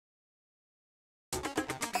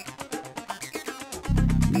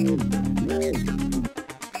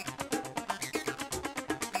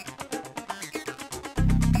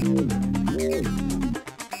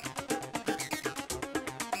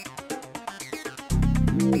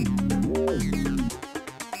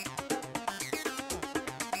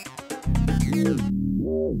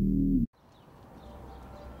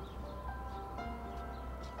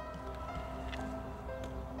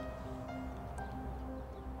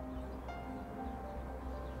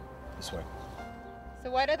This way. So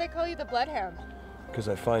why do they call you the Bloodhound? Because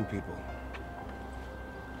I find people.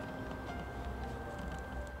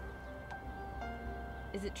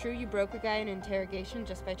 Is it true you broke a guy in interrogation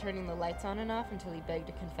just by turning the lights on and off until he begged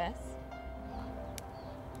to confess?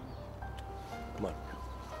 Come on.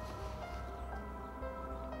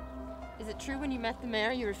 Is it true when you met the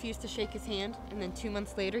mayor you refused to shake his hand, and then 2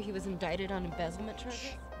 months later he was indicted on embezzlement charges?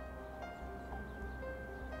 Shh.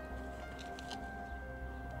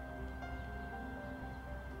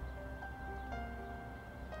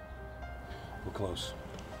 We're close.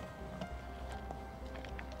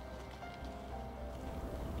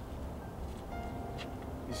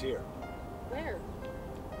 He's here. Where?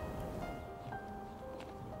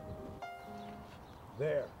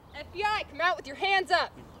 There. FBI, come out with your hands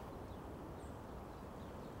up!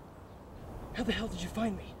 How the hell did you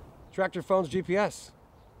find me? Tracked your phone's GPS.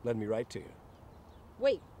 Led me right to you.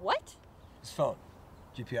 Wait, what? His phone.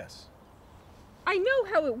 GPS. I know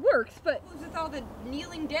how it works, but what was with all the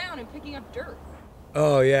kneeling down and picking up dirt?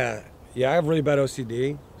 Oh, yeah. Yeah, I have really bad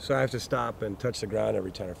OCD, so I have to stop and touch the ground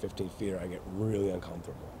every 10 or 15 feet or I get really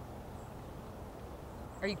uncomfortable.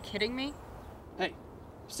 Are you kidding me? Hey,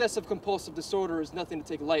 obsessive-compulsive disorder is nothing to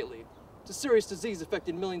take lightly. It's a serious disease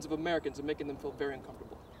affecting millions of Americans and making them feel very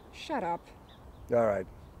uncomfortable. Shut up. All right.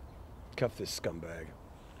 Cuff this scumbag.